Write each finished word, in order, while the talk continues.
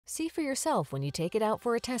See for yourself when you take it out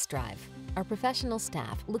for a test drive. Our professional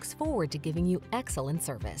staff looks forward to giving you excellent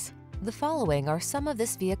service. The following are some of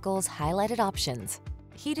this vehicle's highlighted options: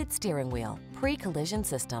 heated steering wheel, pre-collision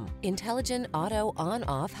system, intelligent auto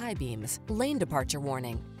on-off high beams, lane departure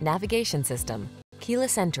warning, navigation system,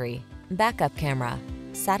 keyless entry, backup camera,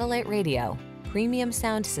 satellite radio, premium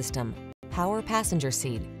sound system, power passenger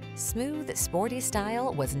seat. Smooth, sporty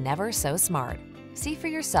style was never so smart. See for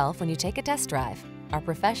yourself when you take a test drive. Our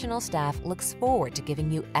professional staff looks forward to giving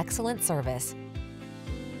you excellent service.